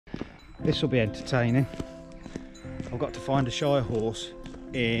This will be entertaining. I've got to find a Shire horse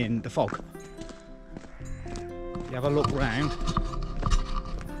in the fog. If you have a look round.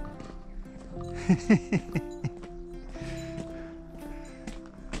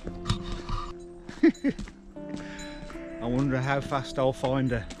 I wonder how fast I'll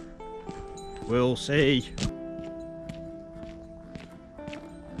find her. We'll see.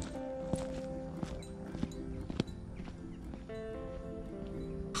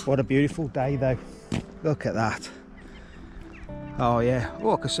 What a beautiful day though. Look at that. Oh yeah.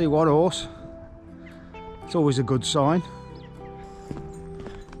 Oh, I can see one horse. It's always a good sign.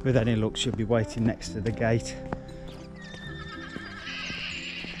 With any luck, she'll be waiting next to the gate.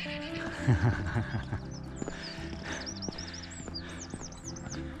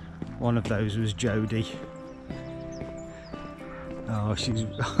 One of those was Jodie. Oh, she's...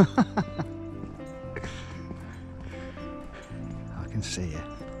 I can see her.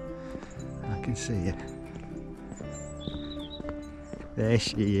 I can see her. There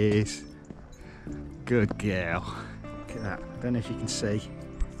she is. Good girl. Look at that. I don't know if you can see.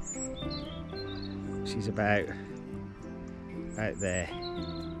 She's about there.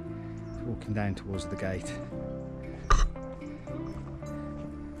 Walking down towards the gate.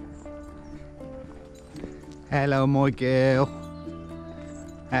 Hello, my girl.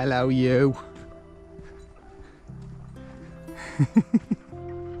 Hello, you.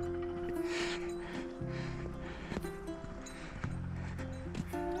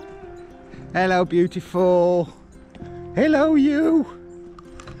 Hello, beautiful. Hello, you.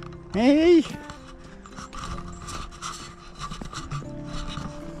 Hey.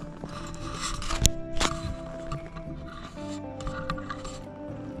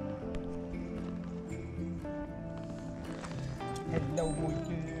 Hello, my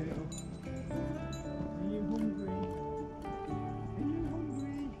girl. Are you hungry? Are you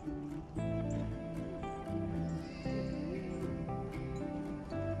hungry?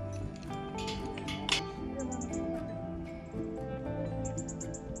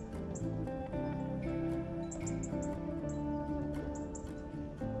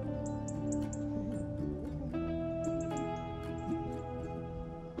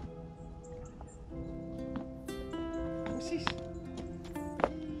 What's this?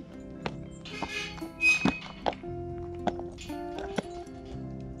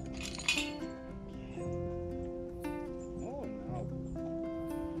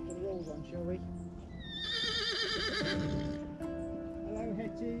 Shall we? Hello,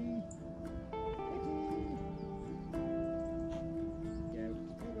 Hetty. Hetty. Go.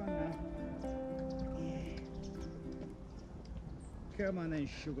 Come on now. Yeah. Come on then,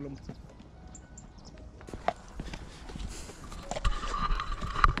 sugar lump.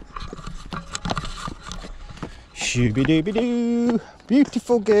 Shooby-dooby-doo.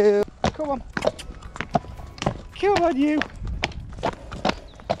 Beautiful girl. Come on. Come on, you.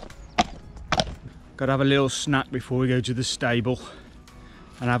 Got to have a little snack before we go to the stable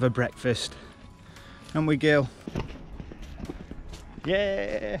and have a breakfast. And we go.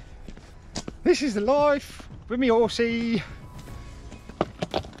 Yeah. This is the life with me horsey.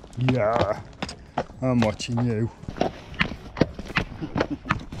 Yeah. I'm watching you.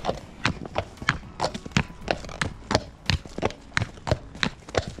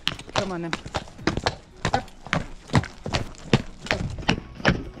 Come on then.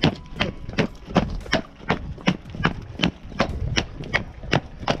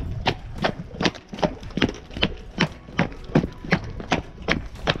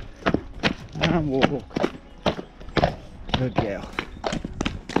 And walk. Good girl.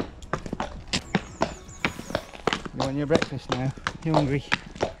 You want your breakfast now? You hungry?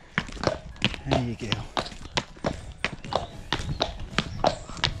 There you go.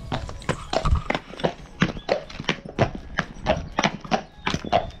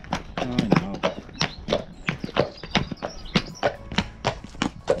 Oh no.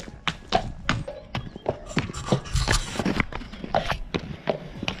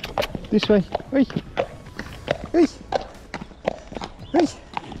 This way. Wait. Wait. Wait.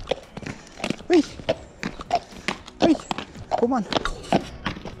 Wait. Wait. Come on.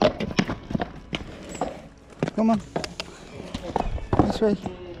 Come on. This way.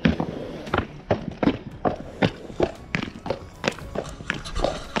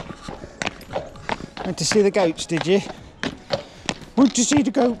 Went to see the goats, did you? Went to see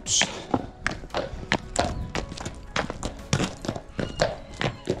the goats.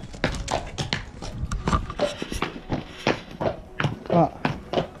 What?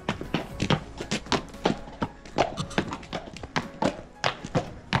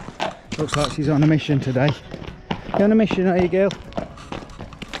 Looks like she's on a mission today. You on a mission, are you, girl?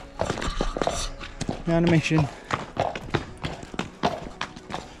 You're on a mission.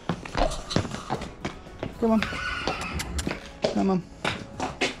 Come on. Come on.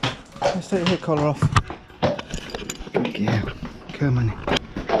 Let's take the collar off. Good girl. Come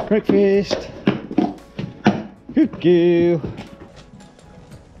on. Breakfast. Good girl.